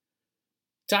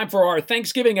Time for our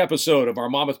Thanksgiving episode of our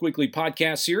Monmouth Weekly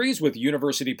podcast series with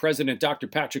University President Dr.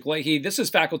 Patrick Leahy. This is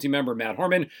faculty member Matt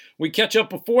Harmon. We catch up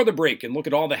before the break and look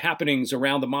at all the happenings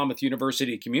around the Monmouth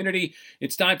University community.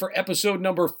 It's time for episode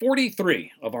number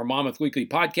 43 of our Monmouth Weekly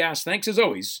podcast. Thanks as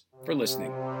always for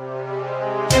listening.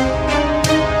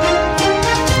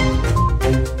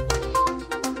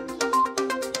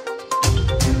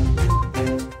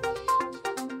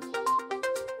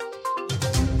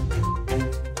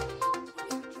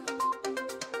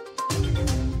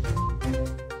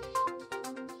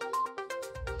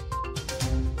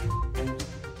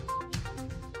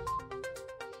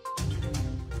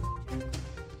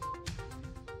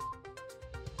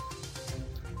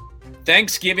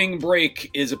 Thanksgiving break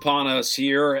is upon us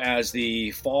here as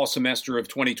the fall semester of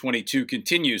 2022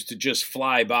 continues to just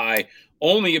fly by.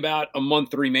 Only about a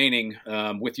month remaining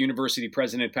with University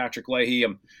President Patrick Leahy,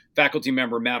 faculty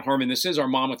member Matt Harmon. This is our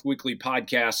Monmouth Weekly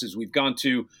podcast as we've gone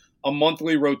to a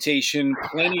monthly rotation,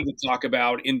 plenty to talk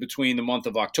about in between the month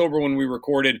of October when we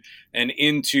recorded and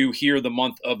into here the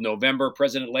month of November.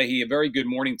 President Leahy, a very good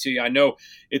morning to you. I know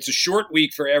it's a short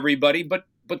week for everybody, but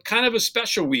kind of a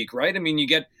special week, right? I mean, you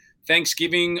get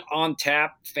Thanksgiving on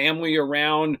tap, family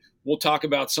around. We'll talk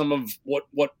about some of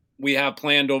what we have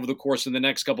planned over the course of the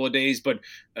next couple of days. But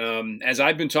as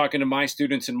I've been talking to my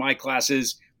students in my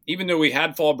classes, even though we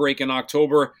had fall break in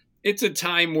October, it's a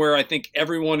time where I think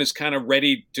everyone is kind of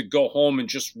ready to go home and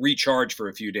just recharge for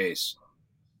a few days.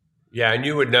 Yeah, and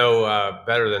you would know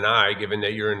better than I, given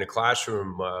that you're in the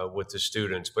classroom with the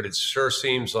students. But it sure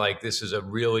seems like this is a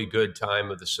really good time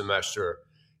of the semester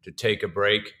to take a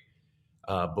break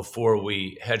before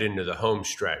we head into the home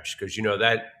stretch, because you know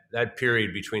that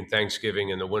period between Thanksgiving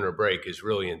and the winter break is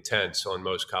really intense on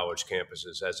most college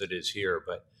campuses, as it is here.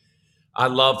 But I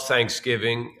love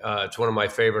Thanksgiving. It's one of my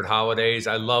favorite holidays.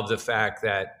 I love the fact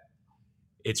that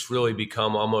it's really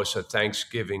become almost a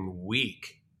Thanksgiving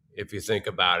week, if you think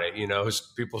about it. You know,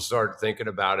 people start thinking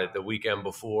about it the weekend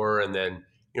before, and then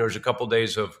there's a couple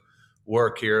days of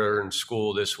work here in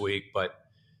school this week, but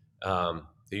the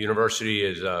university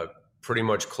is pretty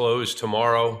much closed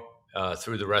tomorrow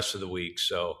through the rest of the week.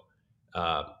 So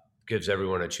gives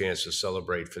everyone a chance to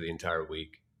celebrate for the entire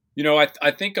week. You know,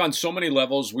 I think on so many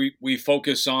levels, we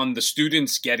focus on the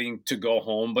students getting to go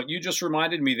home, but you just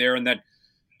reminded me there in that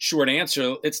short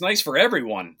answer, it's nice for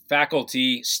everyone,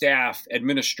 faculty, staff,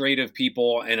 administrative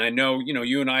people. And I know,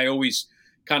 you and I always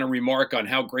kind of remark on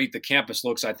how great the campus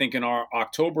looks. I think in our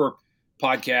October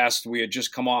podcast, we had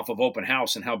just come off of open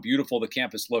house and how beautiful the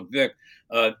campus looked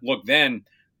then.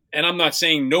 And I'm not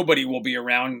saying nobody will be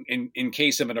around in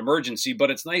case of an emergency,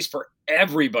 but it's nice for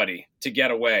everybody to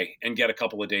get away and get a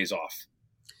couple of days off.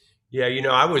 Yeah,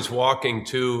 I was walking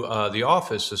to the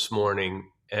office this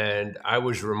morning and I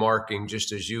was remarking,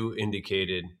 just as you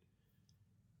indicated,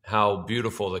 how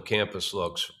beautiful the campus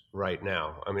looks right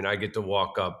now. I mean, I get to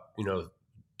walk up,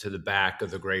 to the back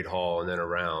of the Great Hall and then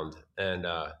around, and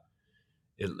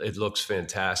it looks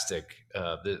fantastic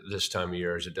this time of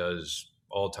year, as it does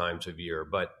all times of year.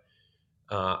 But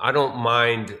I don't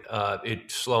mind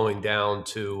it slowing down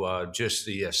to just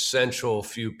the essential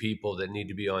few people that need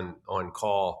to be on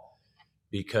call,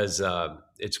 because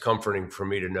it's comforting for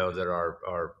me to know that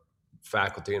our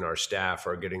faculty and our staff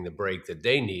are getting the break that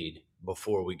they need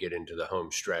before we get into the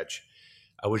home stretch.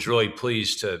 I was really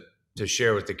pleased to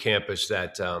share with the campus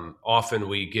that often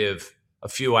we give a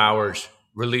few hours,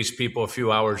 release people a few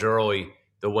hours early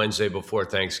the Wednesday before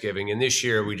Thanksgiving. And this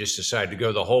year we just decided to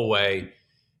go the whole way.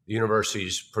 The university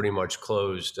is pretty much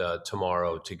closed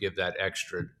tomorrow to give that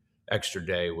extra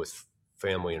day with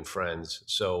family and friends.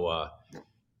 So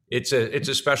it's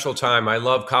a special time. I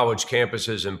love college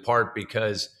campuses in part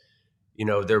because,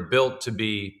 they're built to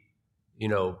be,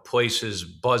 places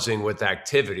buzzing with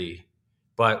activity.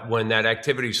 But when that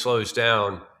activity slows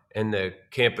down and the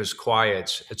campus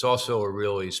quiets, it's also a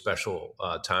really special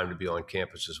time to be on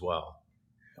campus as well.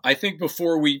 I think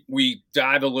before we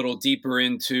dive a little deeper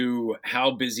into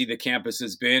how busy the campus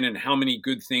has been and how many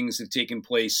good things have taken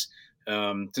place,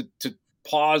 to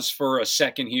pause for a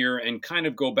second here and kind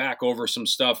of go back over some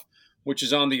stuff, which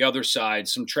is on the other side.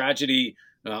 Some tragedy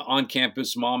on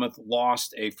campus. Monmouth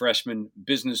lost a freshman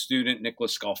business student,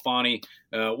 Nicholas Scalfani,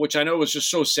 which I know was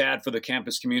just so sad for the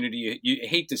campus community. You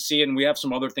hate to see it, and we have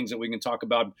some other things that we can talk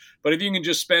about. But if you can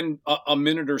just spend a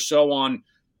minute or so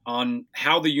on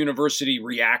how the university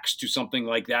reacts to something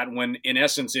like that, when in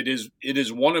essence it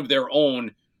is one of their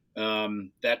own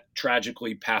that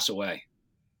tragically pass away.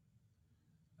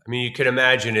 I mean, you can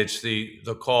imagine it's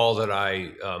the call that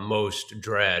I most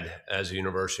dread as a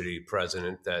university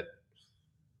president, that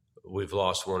we've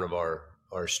lost one of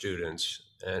our students.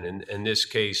 And in this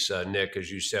case, Nick,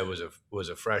 as you said, was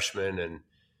a freshman and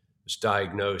was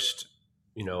diagnosed,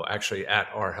 actually at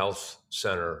our health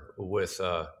center with,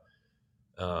 a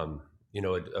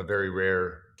very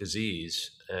rare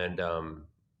disease, and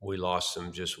we lost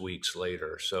him just weeks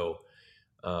later. So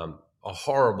a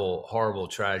horrible, horrible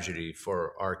tragedy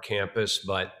for our campus.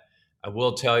 But I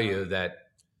will tell you that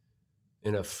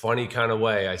in a funny kind of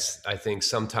way, I think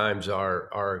sometimes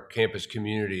our campus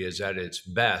community is at its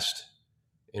best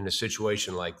in a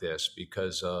situation like this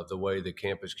because of the way the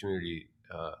campus community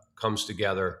comes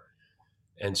together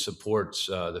and supports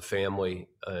the family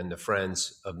and the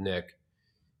friends of Nick.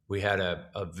 We had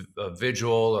a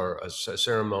vigil or a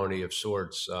ceremony of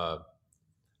sorts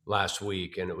last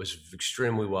week, and it was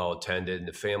extremely well attended. And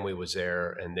the family was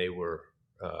there, and they were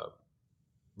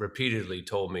repeatedly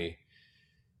told me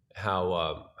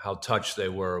how touched they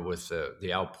were with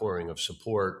the outpouring of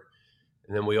support.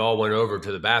 And then we all went over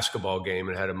to the basketball game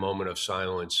and had a moment of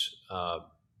silence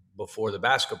before the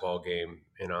basketball game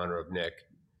in honor of Nick,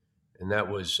 and that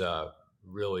was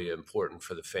really important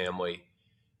for the family.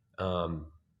 And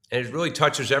it really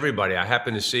touches everybody. I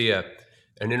happened to see an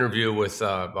interview with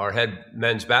our head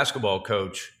men's basketball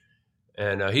coach,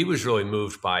 and he was really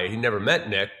moved by it. He never met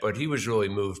Nick, but he was really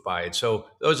moved by it. So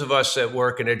those of us that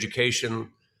work in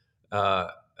education,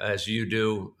 as you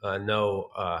do, know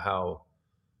how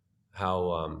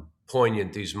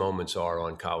poignant these moments are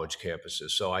on college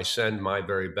campuses. So I send my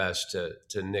very best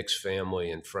to Nick's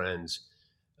family and friends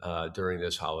during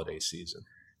this holiday season.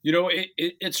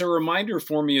 It's a reminder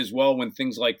for me as well when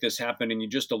things like this happen, and you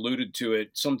just alluded to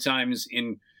it. Sometimes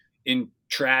in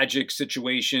tragic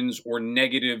situations or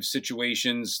negative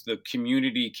situations, the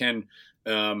community can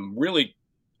really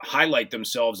highlight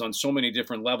themselves on so many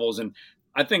different levels. And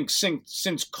I think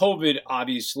since COVID,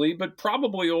 obviously, but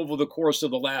probably over the course of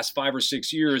the last 5 or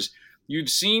 6 years, you've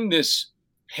seen this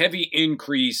heavy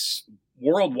increase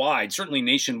worldwide, certainly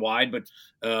nationwide, but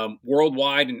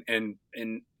worldwide and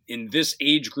in this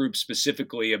age group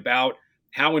specifically about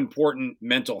how important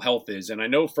mental health is. And I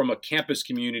know from a campus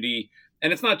community,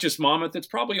 and it's not just Monmouth, it's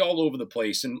probably all over the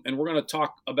place. And we're going to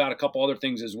talk about a couple other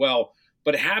things as well.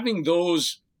 But having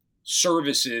those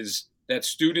services that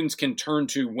students can turn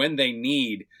to when they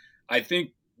need, I think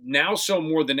now so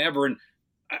more than ever, and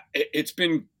it's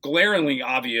been glaringly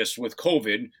obvious with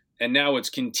COVID, and now it's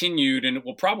continued, and it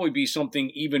will probably be something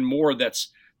even more that's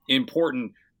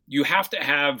important. You have to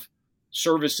have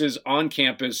services on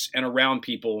campus and around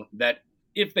people that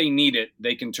if they need it,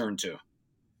 they can turn to.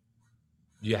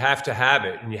 You have to have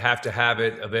it, and you have to have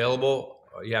it available.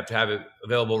 You have to have it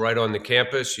available right on the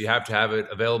campus. You have to have it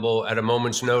available at a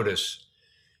moment's notice.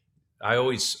 I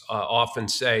always often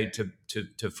say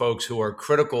to folks who are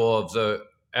critical of the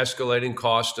escalating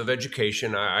cost of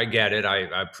education, I get it,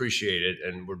 I appreciate it,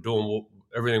 and we're doing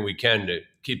everything we can to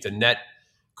keep the net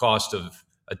cost of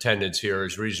attendance here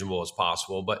as reasonable as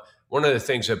possible. But one of the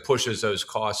things that pushes those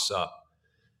costs up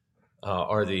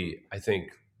are I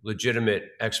think,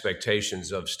 legitimate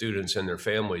expectations of students and their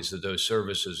families that those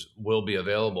services will be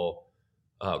available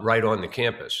right on the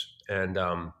campus. And,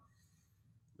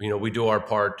 we do our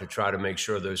part to try to make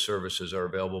sure those services are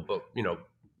available, but,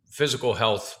 physical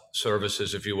health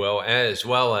services, if you will, as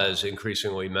well as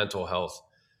increasingly mental health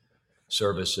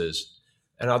services.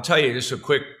 And I'll tell you just a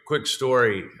quick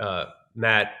story,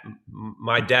 Matt.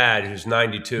 My dad, who's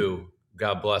 92,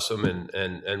 God bless him,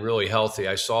 and really healthy.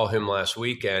 I saw him last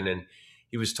weekend, and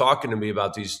he was talking to me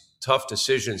about these tough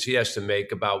decisions he has to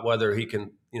make about whether he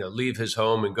can, leave his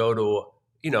home and go to,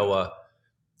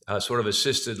 a sort of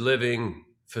assisted living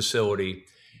facility.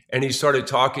 And he started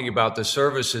talking about the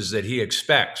services that he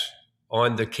expects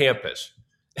on the campus.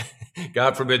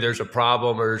 God forbid there's a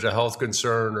problem or there's a health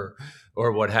concern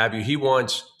or what have you. He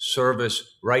wants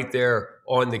service right there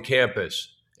on the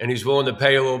campus, and he's willing to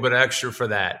pay a little bit extra for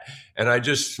that. And I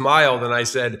just smiled and I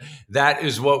said, that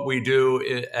is what we do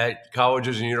at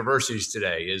colleges and universities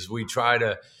today, is we try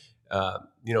to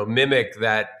mimic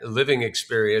that living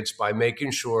experience by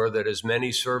making sure that as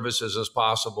many services as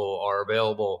possible are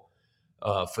available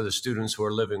for the students who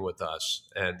are living with us.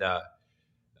 And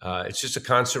it's just a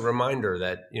constant reminder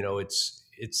that,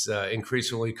 it's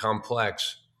increasingly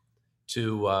complex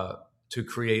to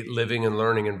create living and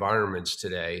learning environments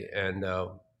today. And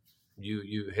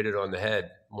you hit it on the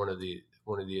head. One of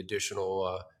the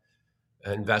additional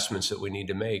investments that we need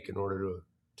to make in order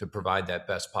to provide that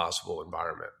best possible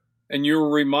environment. And you're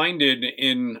reminded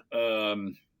in,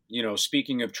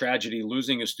 speaking of tragedy,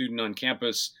 losing a student on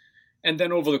campus, and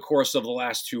then over the course of the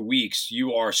last 2 weeks,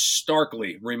 you are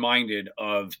starkly reminded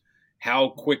of how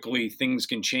quickly things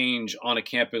can change on a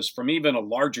campus from even a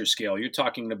larger scale. You're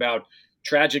talking about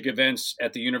tragic events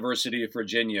at the University of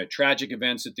Virginia, tragic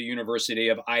events at the University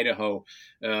of Idaho,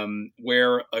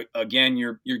 where again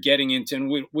you're getting into, and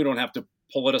we don't have to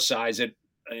politicize it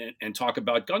and talk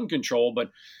about gun control,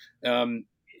 but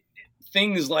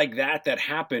things like that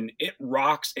happen, it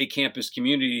rocks a campus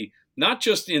community, not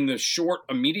just in the short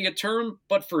immediate term,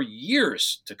 but for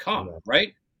years to come,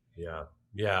 right? Yeah.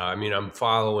 Yeah. I mean, I'm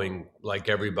following, like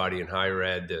everybody in higher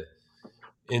ed, the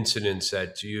incidents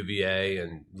at UVA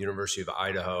and University of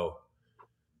Idaho.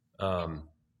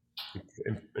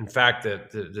 In fact,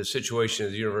 the situation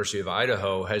at the University of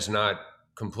Idaho has not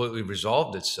completely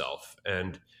resolved itself,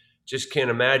 and just can't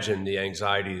imagine the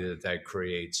anxiety that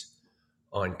creates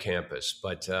on campus.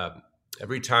 But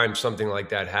every time something like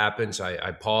that happens,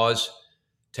 I pause,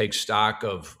 take stock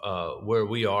of where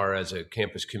we are as a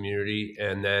campus community,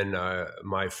 and then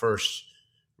my first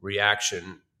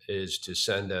reaction is to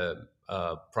send a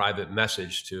private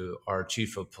message to our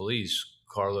chief of police,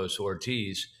 Carlos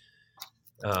Ortiz,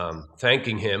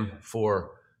 thanking him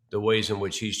for the ways in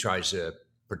which he tries to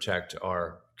protect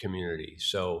our community.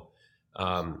 So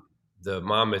the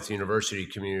Monmouth University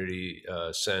community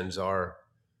sends our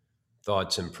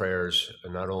thoughts and prayers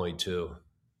not only to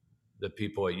the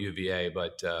people at UVA,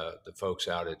 but the folks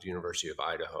out at the University of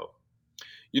Idaho.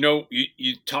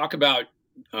 You talk about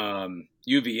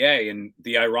UVA, and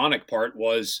the ironic part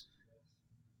was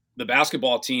the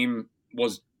basketball team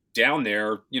was down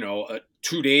there,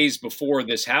 2 days before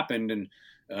this happened. And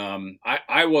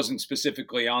I wasn't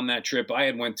specifically on that trip. I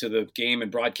had went to the game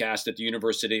and broadcast at the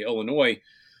University of Illinois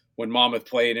when Monmouth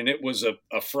played, and it was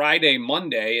a Friday,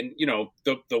 Monday. And,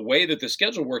 the way that the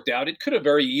schedule worked out, it could have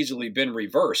very easily been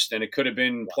reversed, and it could have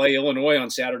been play Illinois on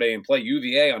Saturday and play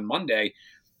UVA on Monday,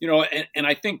 and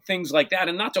I think things like that,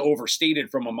 and not to overstate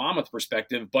it from a Monmouth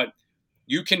perspective, but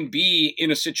you can be in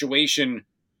a situation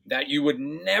that you would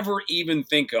never even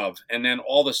think of, and then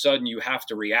all of a sudden you have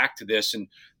to react to this. And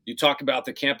you talk about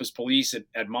the campus police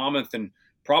at Monmouth, and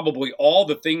probably all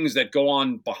the things that go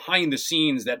on behind the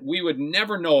scenes that we would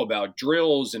never know about,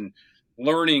 drills and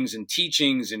learnings and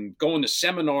teachings and going to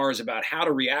seminars about how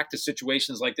to react to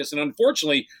situations like this. And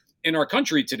unfortunately, in our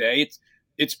country today,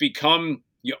 it's become,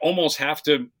 you almost have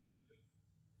to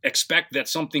expect that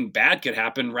something bad could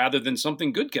happen rather than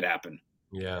something good could happen.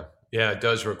 Yeah. Yeah, it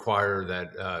does require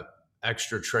that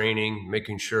extra training,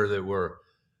 making sure that we're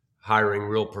hiring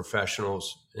real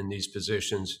professionals in these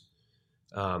positions.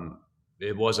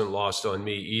 It wasn't lost on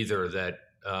me either that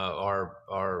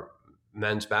our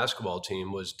men's basketball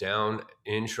team was down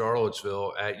in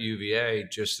Charlottesville at UVA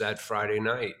just that Friday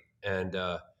night. And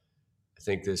I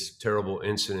think this terrible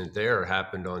incident there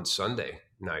happened on Sunday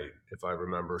night, if I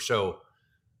remember. So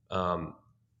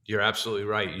you're absolutely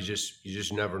right. You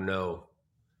just never know.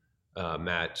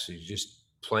 Matt, so you just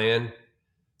plan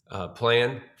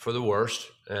for the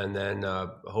worst, and then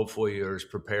hopefully you're as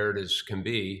prepared as can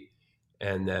be,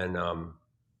 and then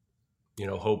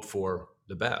hope for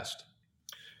the best.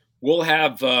 We'll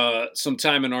have some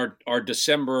time in our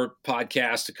December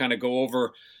podcast to kind of go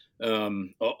over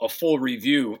a full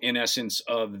review, in essence,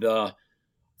 of the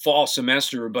fall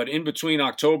semester. But in between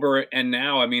October and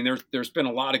now, I mean, there's been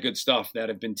a lot of good stuff that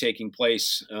have been taking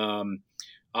place.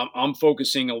 I'm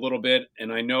focusing a little bit,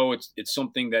 and I know it's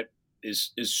something that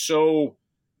is so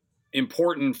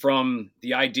important from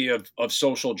the idea of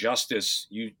social justice.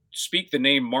 You speak the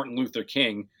name Martin Luther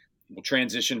King. We'll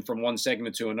transition from one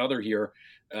segment to another here.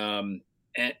 And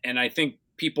I think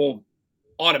people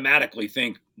automatically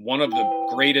think one of the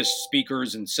greatest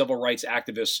speakers and civil rights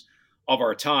activists of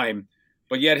our time,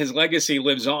 but yet his legacy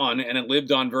lives on, and it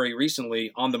lived on very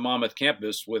recently on the Monmouth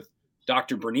campus with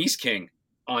Dr. Bernice King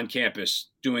on campus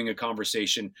doing a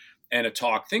conversation and a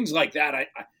talk, things like that.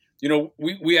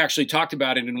 We actually talked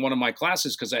about it in one of my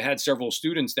classes because I had several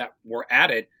students that were at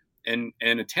it and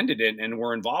attended it and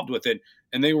were involved with it.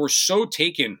 And they were so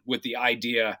taken with the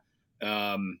idea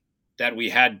that we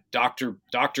had Dr.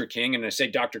 King, and I say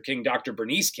Dr. King, Dr.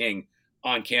 Bernice King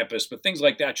on campus, but things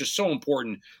like that, just so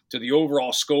important to the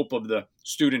overall scope of the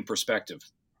student perspective.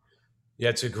 Yeah,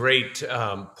 it's a great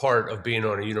part of being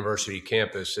on a university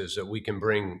campus is that we can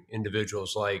bring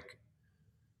individuals like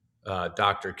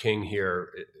Dr. King here.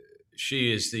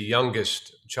 She is the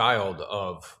youngest child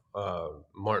of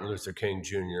Martin Luther King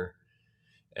Jr.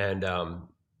 And,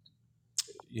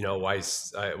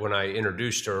 when I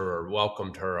introduced her or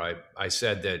welcomed her, I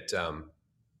said that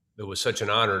it was such an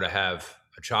honor to have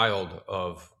a child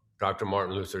of Dr.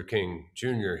 Martin Luther King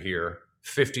Jr. here,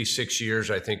 56 years,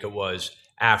 I think it was,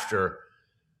 after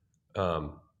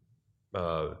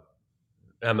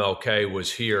MLK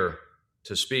was here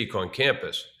to speak on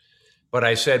campus. But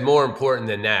I said, more important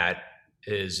than that,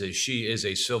 is she is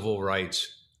a civil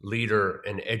rights leader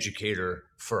and educator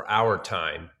for our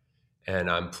time, and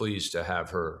I'm pleased to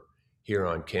have her here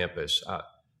on campus. I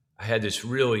had this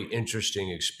really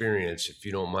interesting experience, if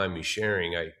you don't mind me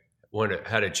sharing. I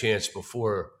had a chance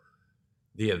before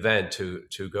the event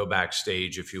to go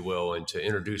backstage, if you will, and to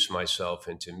introduce myself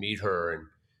and to meet her, and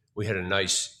we had a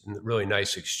really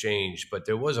nice exchange. But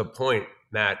there was a point,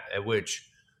 Matt, at which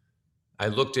I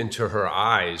looked into her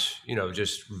eyes,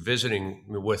 just visiting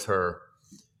with her,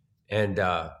 and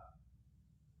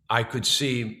I could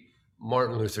see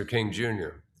Martin Luther King Jr.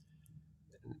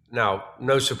 Now,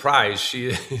 no surprise,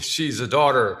 she's a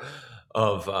daughter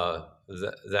of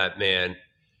that man.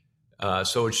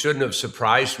 So it shouldn't have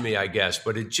surprised me, I guess,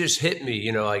 but it just hit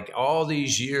me, like all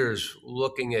these years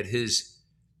looking at his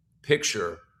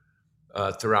picture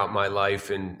throughout my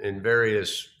life in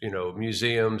various,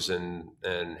 museums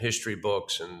and history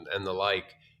books and the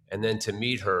like. And then to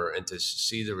meet her and to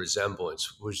see the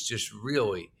resemblance was just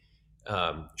really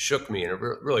shook me in a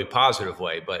really positive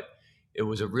way. But it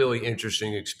was a really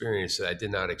interesting experience that I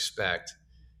did not expect.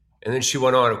 And then she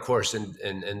went on, of course, and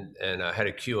had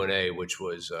a Q&A, which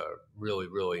was really,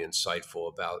 really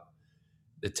insightful about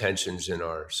the tensions in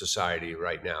our society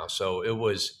right now. So it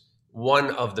was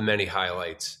one of the many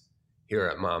highlights here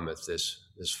at Monmouth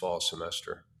this fall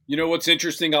semester. You know what's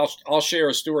interesting? I'll share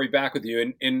a story back with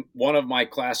you. In one of my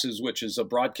classes, which is a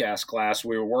broadcast class,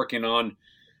 we were working on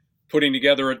putting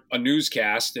together a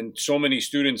newscast, and so many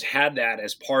students had that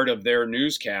as part of their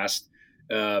newscast.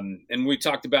 And we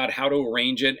talked about how to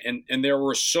arrange it. And there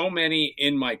were so many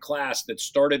in my class that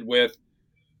started with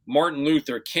Martin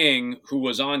Luther King, who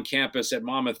was on campus at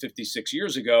Monmouth 56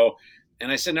 years ago.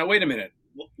 And I said, now, wait a minute,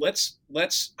 let's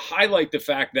highlight the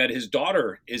fact that his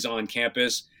daughter is on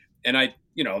campus. And I,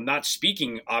 not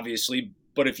speaking, obviously,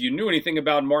 but if you knew anything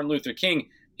about Martin Luther King,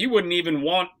 he wouldn't even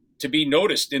want to be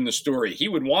noticed in the story. He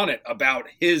would want it about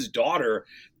his daughter.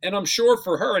 And I'm sure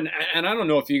for her, and I don't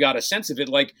know if you got a sense of it,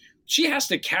 like she has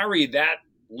to carry that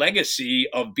legacy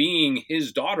of being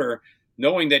his daughter,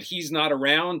 knowing that he's not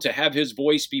around to have his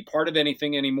voice be part of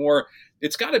anything anymore.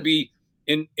 It's got to be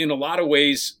in a lot of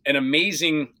ways an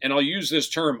amazing, and I'll use this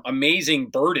term, amazing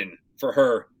burden for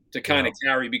her to kind of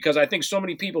carry, because I think so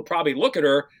many people probably look at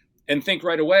her and think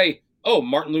right away, oh,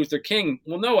 Martin Luther King.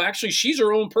 Well, no, actually she's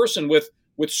her own person with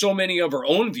so many of her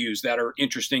own views that are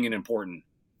interesting and important.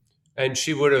 And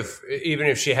she would have, even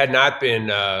if she had not been,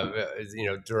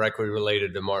 directly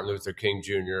related to Martin Luther King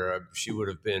Jr., she would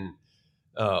have been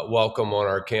welcome on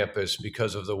our campus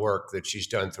because of the work that she's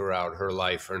done throughout her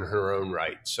life in her own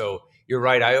right. So you're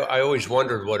right. I always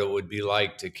wondered what it would be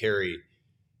like to carry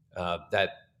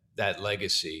that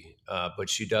legacy, but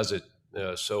she does it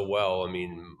so well. I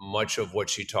mean, much of what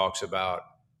she talks about,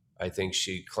 I think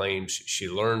she claims she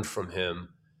learned from him,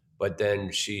 but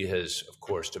then she has, of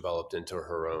course, developed into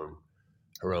her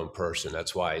own person.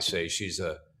 That's why I say she's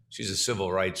a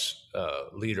civil rights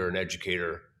leader and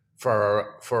educator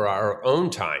for our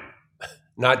own time,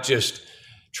 not just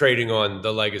trading on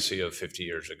the legacy of 50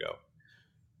 years ago.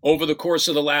 Over the course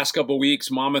of the last couple of weeks,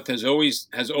 Monmouth has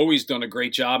always done a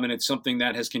great job, and it's something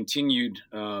that has continued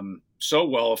so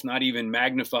well, if not even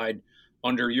magnified,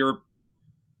 under your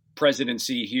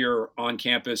presidency here on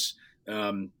campus.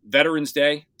 Veterans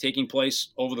Day taking place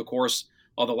over the course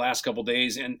of the last couple of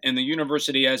days, and the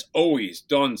university has always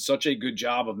done such a good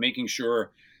job of making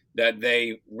sure that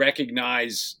they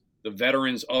recognize the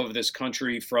veterans of this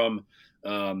country from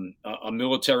a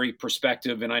military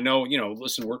perspective. And I know,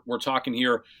 listen, we're talking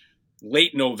here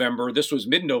late November. This was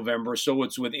mid-November, so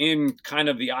it's within kind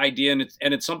of the idea,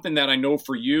 and it's something that I know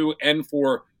for you and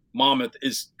for Monmouth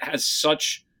has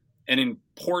such an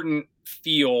important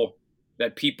feel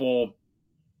that people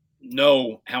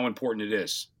know how important it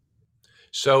is.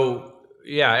 So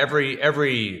yeah,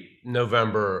 every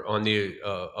November on the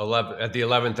 11th, at the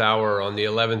 11th hour on the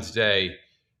 11th day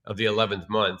of the 11th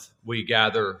month, we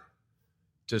gather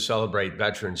to celebrate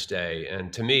Veterans Day,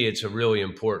 and to me, it's a really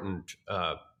important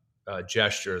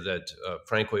gesture that,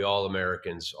 frankly, all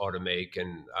Americans ought to make.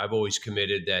 And I've always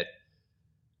committed that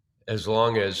as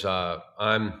long as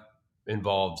I'm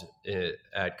involved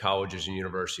at colleges and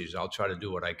universities, I'll try to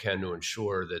do what I can to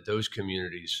ensure that those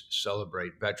communities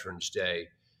celebrate Veterans Day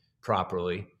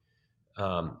properly.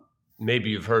 Maybe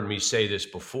you've heard me say this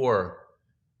before,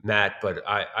 Matt, but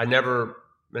I never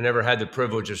had the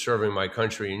privilege of serving my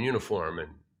country in uniform. And,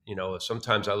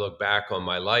 sometimes I look back on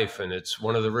my life and it's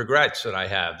one of the regrets that I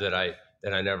have that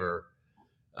I never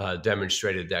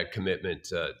demonstrated that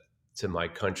commitment to my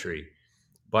country.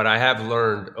 But I have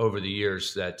learned over the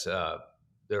years that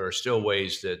there are still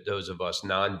ways that those of us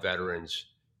non-veterans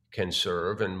can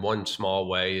serve. And one small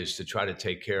way is to try to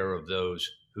take care of those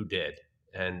who did.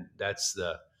 And that's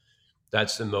the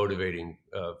motivating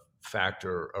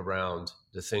factor around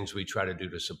the things we try to do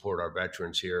to support our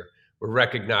veterans here. We're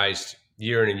recognized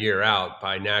year in and year out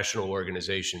by national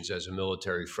organizations as a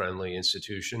military-friendly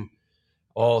institution.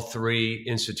 All three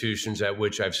institutions at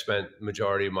which I've spent the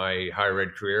majority of my higher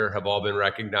ed career have all been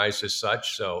recognized as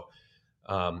such. So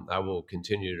I will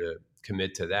continue to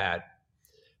commit to that.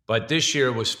 But this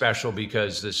year was special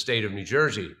because the state of New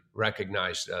Jersey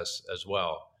recognized us as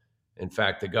well. In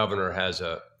fact, the governor has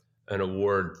an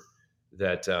award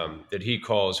that he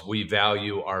calls "We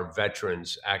Value Our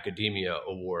Veterans Academia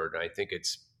Award." I think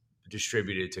it's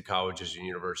distributed to colleges and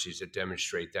universities that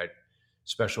demonstrate that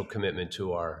special commitment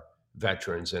to our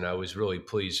veterans. And I was really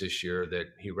pleased this year that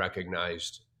he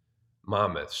recognized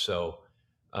Monmouth. So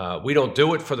we don't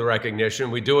do it for the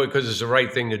recognition. We do it because it's the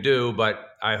right thing to do. But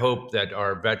I hope that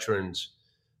our veterans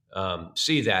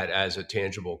see that as a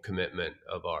tangible commitment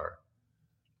of our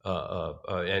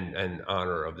and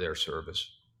honor of their service.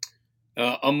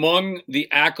 Among the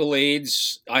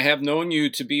accolades, I have known you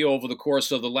to be over the course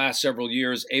of the last several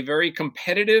years a very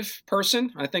competitive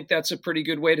person. I think that's a pretty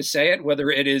good way to say it,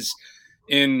 whether it is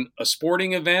in a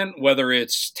sporting event, whether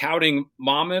it's touting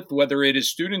Monmouth, whether it is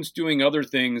students doing other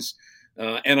things.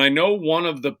 And I know one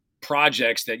of the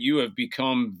projects that you have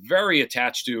become very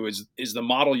attached to is the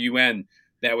Model UN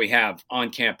that we have on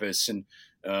campus. And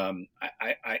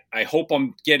I hope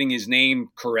I'm getting his name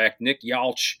correct. Nick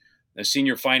Yalch, a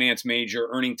senior finance major,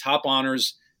 earning top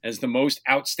honors as the most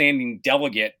outstanding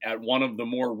delegate at one of the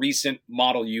more recent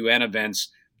Model UN events.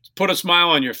 Put a smile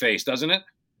on your face, doesn't it?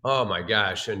 Oh my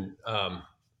gosh. And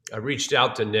I reached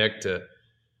out to Nick to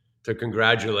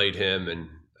congratulate him. And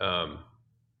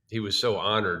he was so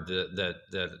honored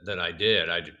that I did.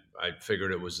 I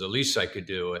figured it was the least I could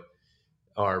do.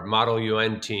 Our Model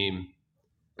UN team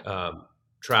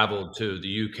traveled to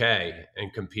the UK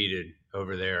and competed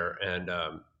over there. And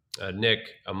Nick,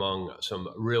 among some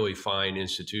really fine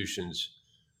institutions,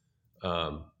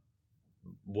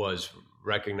 was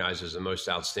recognized as the most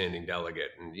outstanding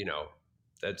delegate. And,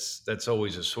 that's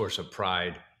always a source of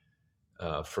pride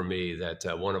for me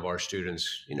that one of our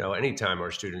students, anytime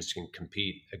our students can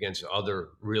compete against other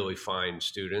really fine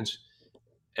students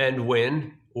and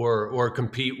win or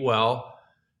compete well,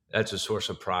 that's a source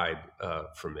of pride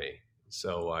for me.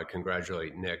 So I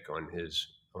congratulate Nick on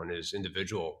his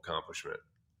individual accomplishment.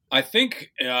 I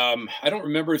think, I don't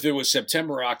remember if it was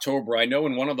September or October. I know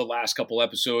in one of the last couple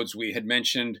episodes we had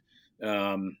mentioned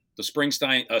the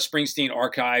Springsteen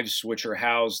archives, which are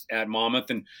housed at Monmouth.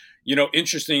 And,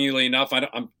 interestingly enough,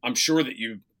 I'm sure that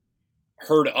you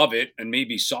heard of it and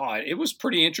maybe saw it. It was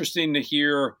pretty interesting to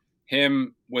hear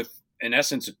him with, in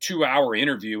essence, a 2-hour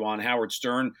interview on Howard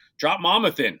Stern, drop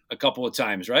Monmouth in a couple of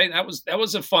times, right? That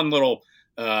was a fun little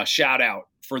shout out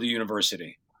for the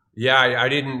university. Yeah,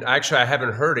 I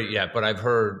haven't heard it yet, but I've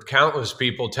heard countless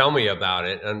people tell me about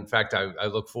it. And in fact, I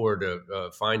look forward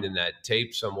to finding that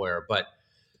tape somewhere. But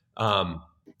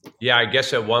I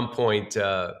guess at one point,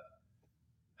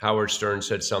 Howard Stern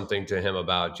said something to him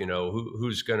about,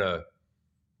 who's gonna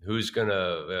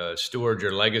steward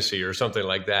your legacy or something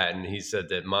like that. And he said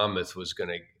that Monmouth was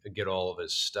going to get all of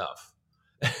his stuff.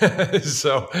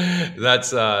 So that's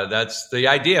the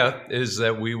idea, is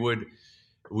that we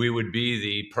would be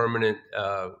the permanent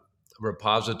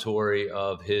repository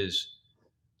of his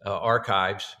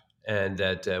archives, and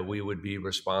that we would be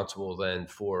responsible then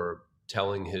for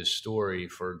telling his story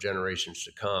for generations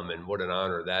to come. And what an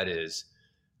honor that is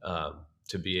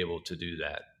to be able to do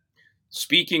that.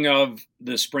 Speaking of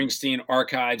the Springsteen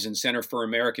Archives and Center for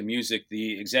American Music,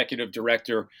 the executive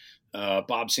director,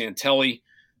 Bob Santelli,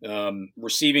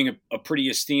 receiving a pretty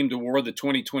esteemed award, the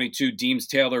 2022 Deems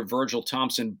Taylor Virgil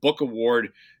Thompson Book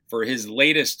Award for his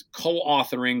latest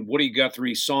co-authoring Woody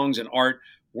Guthrie Songs and Art,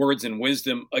 Words and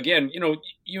Wisdom. Again,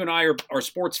 you and I are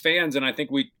sports fans, and I think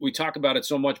we talk about it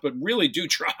so much, but really do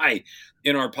try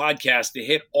in our podcast to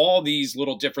hit all these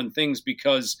little different things,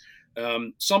 because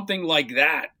something like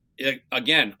that,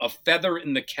 again, a feather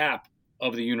in the cap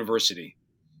of the university.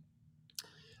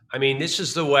 I mean, this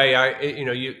is the way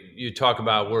you talk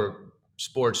about, we're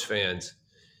sports fans.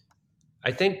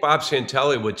 I think Bob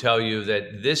Santelli would tell you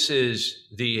that this is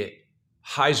the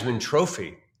Heisman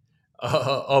Trophy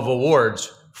of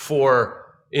awards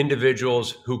for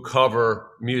individuals who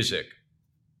cover music,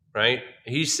 right?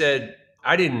 He said,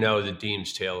 I didn't know the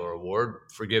Deems Taylor Award.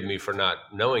 Forgive me for not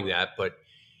knowing that, but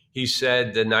he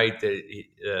said the night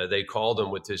that they called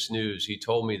him with this news, he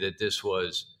told me that this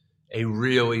was a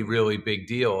really, really big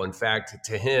deal. In fact,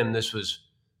 to him, this was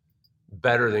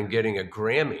better than getting a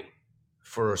Grammy.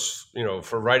 for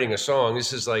for writing a song.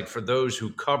 This is like for those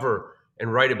who cover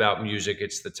and write about music,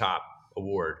 it's the top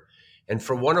award. And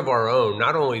for one of our own,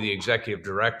 not only the executive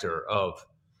director of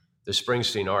the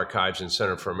Springsteen Archives and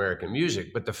Center for American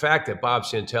Music, but the fact that Bob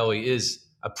Santelli is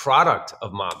a product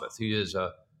of Monmouth. He's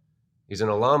an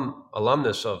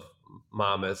alumnus of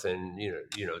Monmouth, and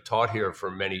taught here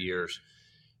for many years.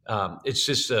 It's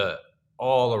just a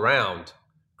all around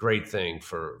great thing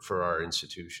for our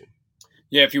institution.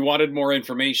 Yeah, if you wanted more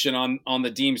information on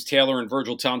the Deems Taylor and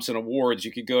Virgil Thompson Awards,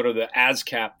 you could go to the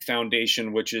ASCAP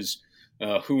Foundation, which is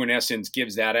who in essence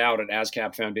gives that out at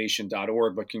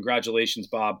ascapfoundation.org. But congratulations,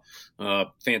 Bob.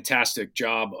 Fantastic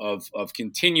job of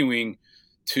continuing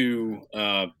to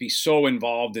be so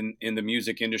involved in the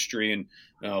music industry, and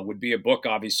would be a book,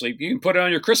 obviously. You can put it on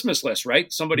your Christmas list,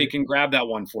 right? Somebody can grab that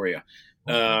one for you.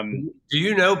 Do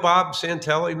you know Bob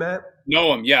Santelli, Matt?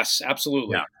 Know him, yes,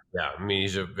 absolutely. Yeah. I mean,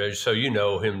 so you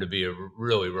know him to be a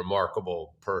really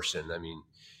remarkable person. I mean,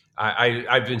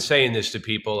 I've been saying this to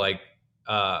people like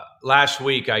last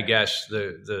week. I guess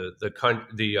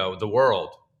the world,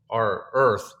 our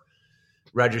Earth,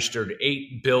 registered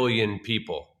 8 billion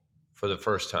people for the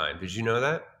first time. Did you know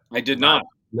that? I did not.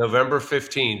 November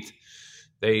 15th,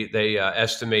 they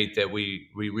estimate that we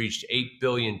reached 8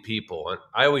 billion people. And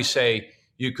I always say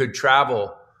you could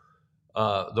travel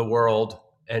the world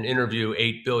and interview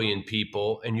 8 billion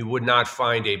people, and you would not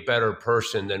find a better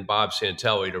person than Bob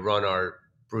Santelli to run our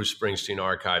Bruce Springsteen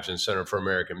Archives and Center for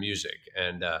American Music.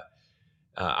 And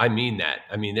I mean that.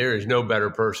 I mean, there is no better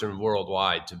person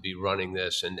worldwide to be running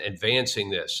this and advancing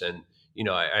this. And,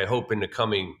 I hope in the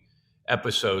coming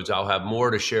episodes, I'll have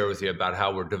more to share with you about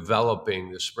how we're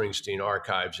developing the Springsteen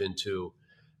Archives into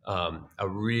a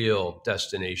real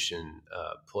destination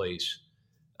place,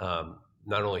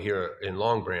 not only here in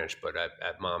Long Branch, but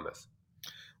at Monmouth.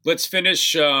 Let's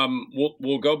finish.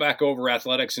 We'll go back over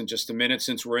athletics in just a minute,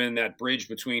 since we're in that bridge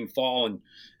between fall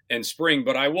and spring.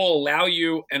 But I will allow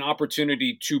you an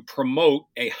opportunity to promote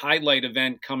a highlight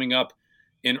event coming up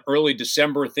in early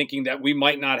December, thinking that we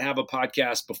might not have a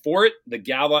podcast before it, the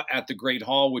Gala at the Great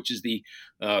Hall, which is the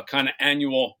kind of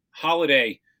annual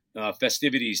holiday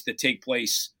festivities that take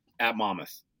place at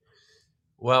Monmouth.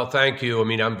 Well, thank you. I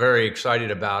mean, I'm very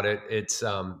excited about it. It's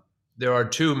there are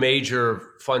two major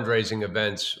fundraising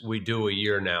events we do a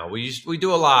year now. We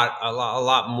do a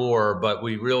lot more, but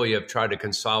we really have tried to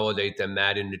consolidate them,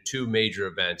 Matt, into two major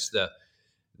events.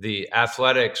 The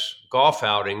athletics golf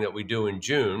outing that we do in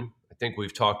June. I think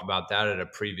we've talked about that at a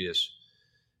previous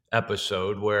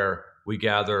episode, where we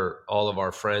gather all of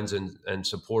our friends and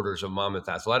supporters of Monmouth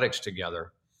Athletics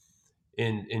together.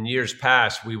 In years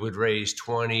past, we would raise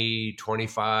 $20,000,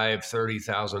 $25,000,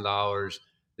 $30,000.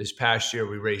 This past year,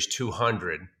 we raised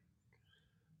 $200,000,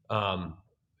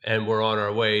 and we're on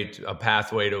our way to a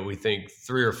pathway to, we think,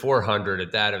 $300,000 or $400,000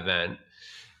 at that event.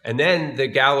 And then the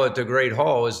Gala at the Great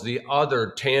Hall is the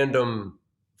other tandem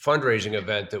fundraising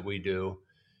event that we do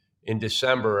in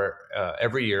December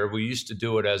every year. We used to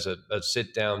do it as a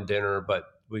sit-down dinner, but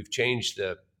we've changed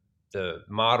the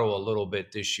model a little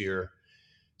bit this year,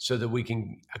 so that we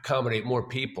can accommodate more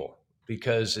people.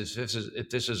 Because if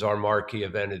this is our marquee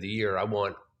event of the year, I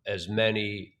want as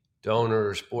many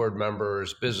donors, board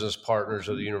members, business partners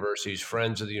of the universities,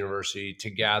 friends of the university to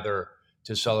gather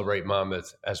to celebrate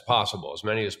Monmouth as possible, as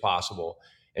many as possible,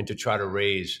 and to try to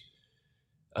raise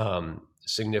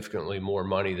significantly more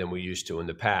money than we used to in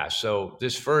the past. So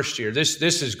this first year, this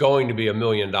is going to be $1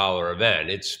 million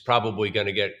event. It's probably going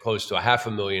to get close to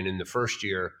 $500,000 in the first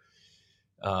year,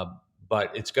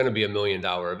 but it's going to be $1 million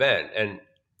event. And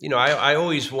I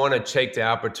always want to take the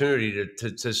opportunity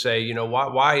to say,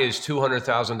 why is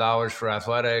 $200,000 for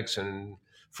athletics and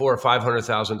 $400,000 or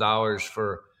 $500,000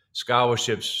 for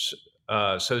scholarships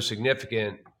so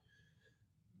significant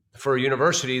for a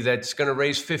university that's going to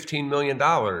raise $15 million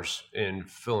in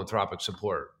philanthropic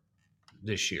support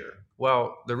this year?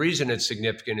 Well, the reason it's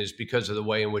significant is because of the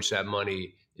way in which that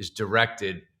money is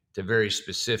directed to very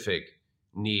specific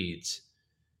needs.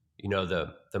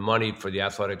 The money for the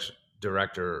Athletics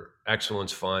Director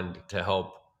Excellence Fund to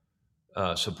help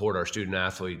support our student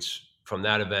athletes from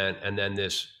that event, and then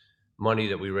this money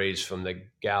that we raise from the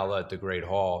Gala at the Great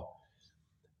Hall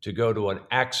to go to an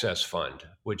access fund,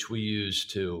 which we use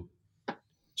to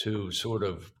sort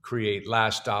of create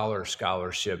last dollar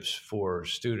scholarships for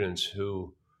students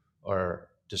who are,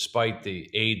 despite the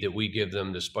aid that we give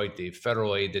them, despite the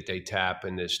federal aid that they tap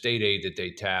and the state aid that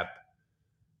they tap,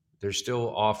 there's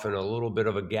still often a little bit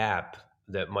of a gap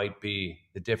that might be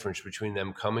the difference between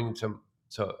them coming to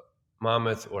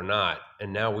Monmouth or not.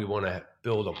 And now we want to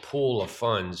build a pool of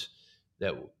funds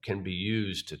that can be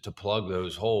used to plug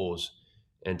those holes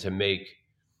and to make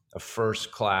a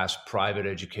first-class private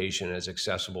education as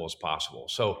accessible as possible.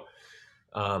 So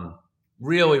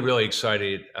really, really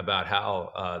excited about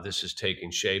how this is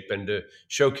taking shape, and to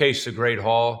showcase the Great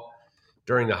Hall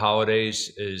during the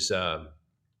holidays is, the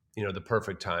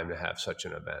perfect time to have such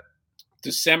an event.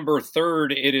 December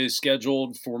 3rd, it is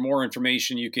scheduled. For more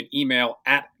information, you can email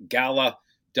at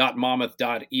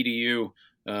gala.monmouth.edu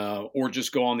or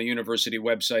just go on the university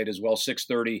website as well.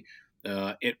 6:30,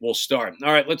 it will start.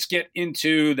 All right, let's get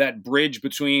into that bridge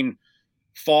between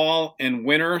fall and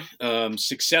winter.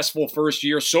 Successful first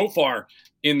year so far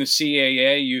in the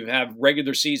CAA. You have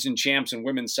regular season champs in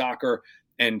women's soccer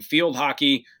and field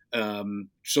hockey.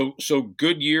 So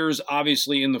good years,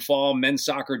 obviously, in the fall. Men's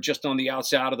soccer just on the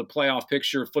outside of the playoff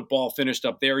picture. Football finished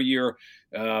up their year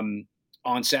on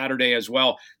Saturday as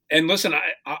well. And listen,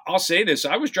 I'll say this.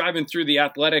 I was driving through the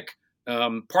Athletic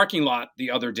parking lot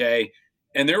the other day,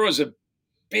 and there was a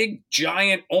big,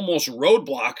 giant, almost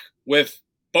roadblock with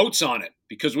boats on it,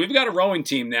 because we've got a rowing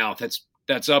team now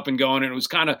that's up and going. And it was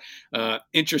kind of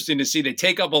interesting to see they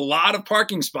take up a lot of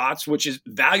parking spots, which is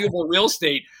valuable real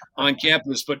estate on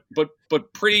campus, but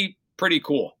pretty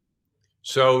cool.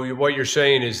 So what you're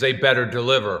saying is they better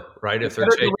deliver, right? If they're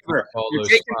taking all those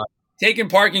spots. Taking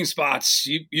parking spots,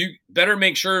 you better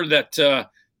make sure that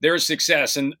there's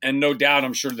success, and no doubt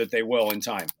I'm sure that they will in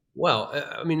time. Well,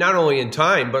 I mean, not only in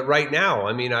time, but right now.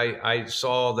 I mean, I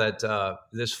saw that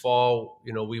this fall,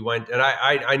 we went, and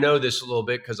I know this a little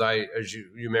bit because as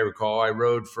you may recall, I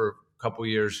rowed for a couple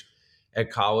years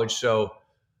at college. So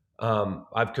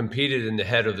I've competed in the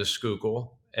head of the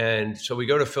Schuylkill. And so we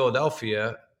go to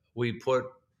Philadelphia, we put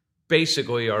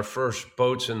basically our first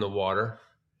boats in the water,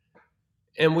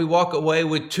 and we walk away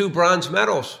with 2 bronze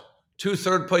medals, 2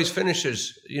 third place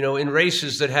finishes, in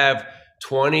races that have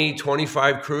 20,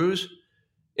 25 crews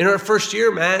in our first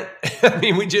year, Matt. I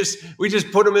mean, we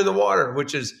just put them in the water,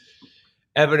 which is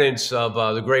evidence of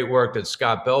the great work that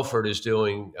Scott Belford is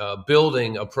doing,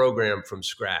 building a program from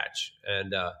scratch.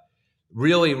 And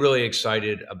really, really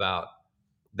excited about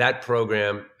that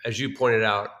program. As you pointed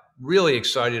out, really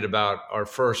excited about our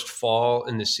first fall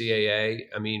in the CAA.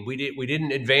 I mean, we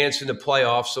didn't advance in the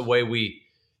playoffs the way we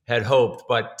had hoped,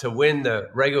 but to win the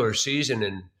regular season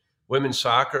in women's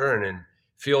soccer and in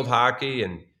field hockey,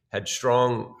 and had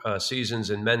strong seasons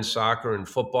in men's soccer and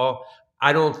football,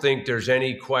 I don't think there's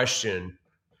any question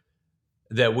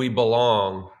that we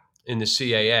belong in the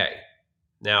CAA.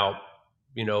 Now,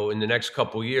 in the next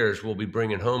couple of years, we'll be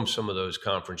bringing home some of those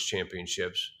conference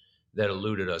championships that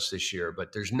eluded us this year,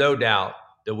 but there's no doubt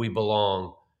that we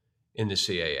belong in the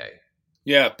CAA.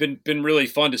 Yeah, been really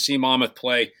fun to see Monmouth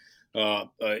play,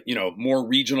 more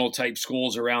regional type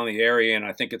schools around the area, and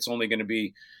I think it's only going to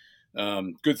be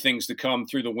good things to come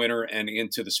through the winter and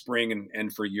into the spring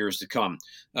and for years to come.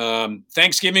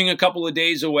 Thanksgiving a couple of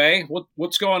days away.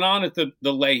 What's going on at the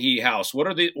Leahy House? What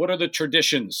are the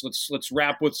traditions? Let's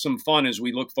wrap with some fun as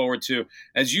we look forward to,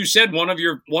 as you said, one of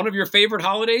your favorite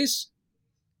holidays.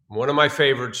 One of my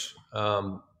favorites.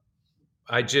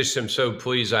 I just am so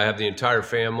pleased. I have the entire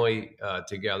family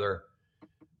together.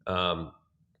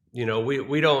 We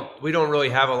don't really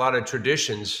have a lot of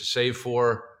traditions, save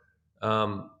for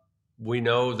we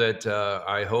know that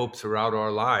I hope throughout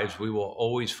our lives we will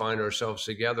always find ourselves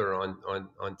together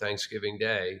on Thanksgiving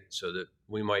Day, so that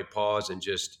we might pause and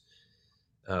just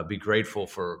be grateful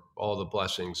for all the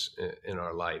blessings in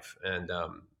our life. And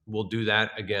we'll do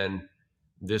that again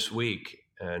this week.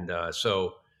 And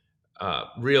so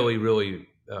really, really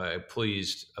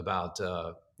pleased about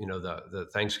the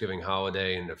Thanksgiving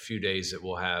holiday and a few days that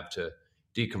we'll have to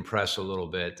decompress a little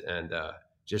bit and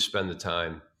just spend the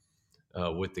time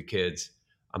with the kids.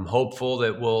 I'm hopeful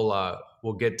that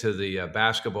we'll get to the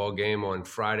basketball game on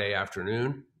Friday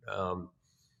afternoon.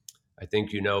 I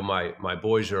think my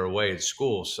boys are away at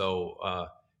school, so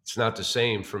it's not the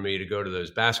same for me to go to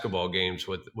those basketball games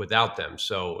without them.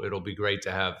 So it'll be great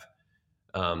to have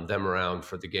them around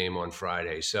for the game on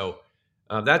Friday. So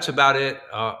that's about it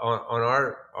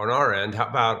on our end. How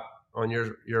about on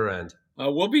your end?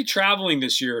 We'll be traveling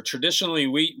this year. Traditionally,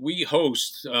 we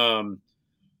host.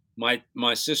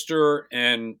 My sister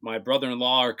and my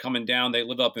brother-in-law are coming down. They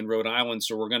live up in Rhode Island,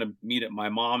 so we're going to meet at my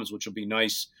mom's, which will be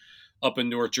nice, up in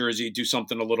North Jersey. Do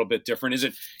something a little bit different.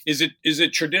 Is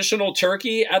it traditional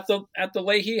turkey at the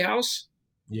Leahy House?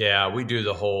 Yeah, we do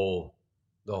the whole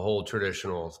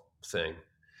traditional thing.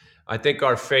 I think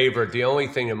our favorite, the only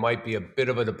thing that might be a bit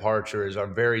of a departure, is our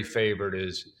very favorite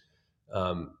is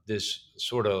this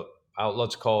sort of,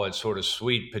 let's call it sort of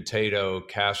sweet potato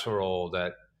casserole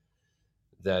that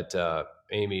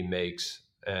Amy makes,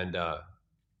 and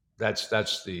that's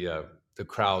the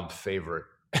crowd favorite.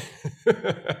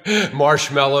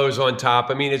 marshmallows on top.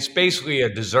 I mean, it's basically a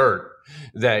dessert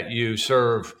that you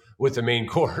serve with the main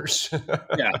course.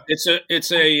 Yeah,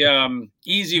 it's a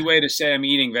easy way to say I'm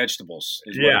eating vegetables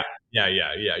is what. Yeah,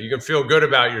 yeah. You can feel good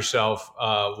about yourself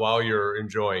while you're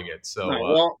enjoying it. So, Right.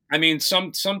 Well, I mean,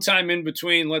 sometime in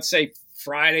between, let's say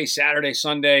Friday, Saturday,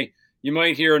 Sunday, you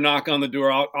might hear a knock on the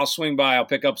door. I'll swing by. I'll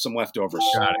pick up some leftovers.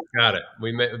 got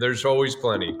it. There's always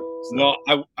plenty. So.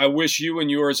 Well, I wish you and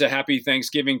yours a happy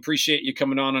Thanksgiving. Appreciate you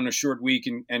coming on a short week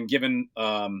and giving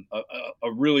a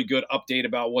really good update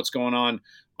about what's going on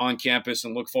campus,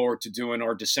 and look forward to doing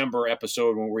our December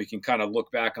episode where we can kind of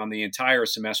look back on the entire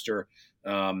semester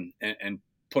and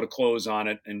put a close on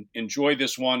it, and enjoy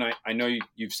this one. I know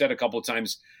you've said a couple of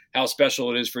times how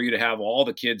special it is for you to have all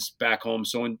the kids back home,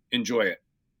 so enjoy it.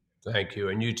 Thank you.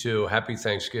 And you too. Happy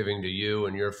Thanksgiving to you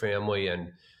and your family.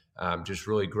 And I'm just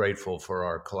really grateful for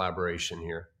our collaboration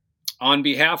here. On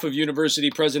behalf of University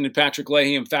President Patrick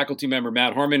Leahy and faculty member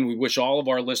Matt Harmon, we wish all of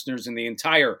our listeners and the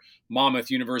entire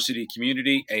Monmouth University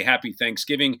community a happy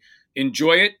Thanksgiving.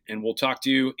 Enjoy it, and we'll talk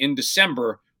to you in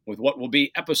December with what will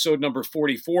be episode number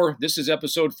 44. This is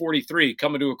episode 43,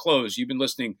 coming to a close. You've been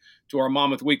listening to our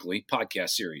Monmouth Weekly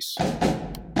podcast series.